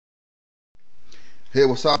Hey,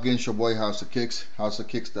 what's up? Again, it's your boy House of Kicks,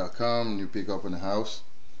 houseofkicks.com. New pick up in the house.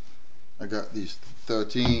 I got these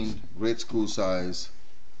 13 great school size,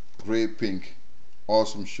 gray pink,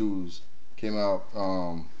 awesome shoes. Came out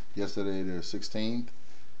yesterday, the 16th.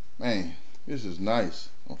 Man, this is nice.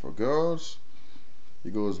 And for girls,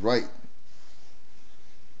 it goes right.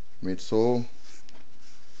 Midsole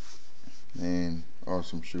and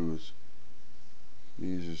awesome shoes.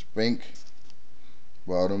 These is pink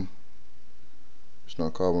bottom. It's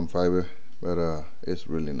not carbon fiber, but it's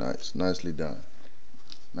really nice. Nicely done.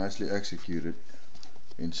 Nicely executed.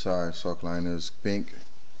 Inside sock liners pink.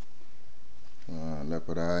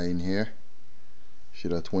 Leopard eye in here.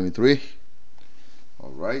 Shit at 23.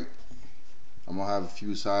 Alright. I'm gonna have a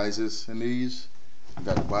few sizes in these. I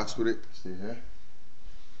got a box with it. See here.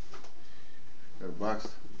 Got a box.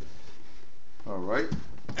 Alright.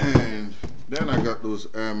 And then I got those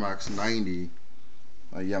Air Max 90.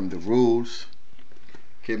 I am the rules.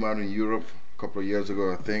 Came out in Europe a couple of years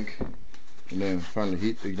ago, I think. And then finally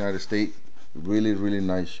hit the United States. Really, really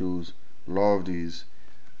nice shoes. Love these.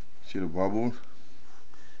 See the bubbles?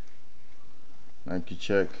 Nike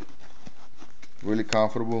check. Really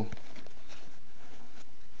comfortable.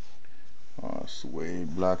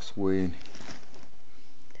 Suede, black suede.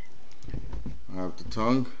 I have the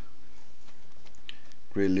tongue.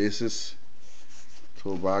 Gray laces.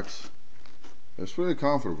 Toe box. It's really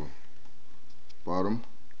comfortable. Bottom.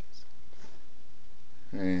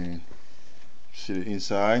 And see the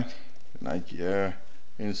inside. Nike Air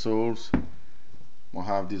insoles. I'm gonna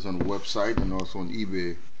have this on the website and also on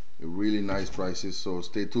eBay. Really nice prices. So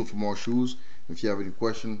stay tuned for more shoes. If you have any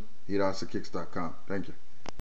questions, hit houseofkicks.com. Thank you.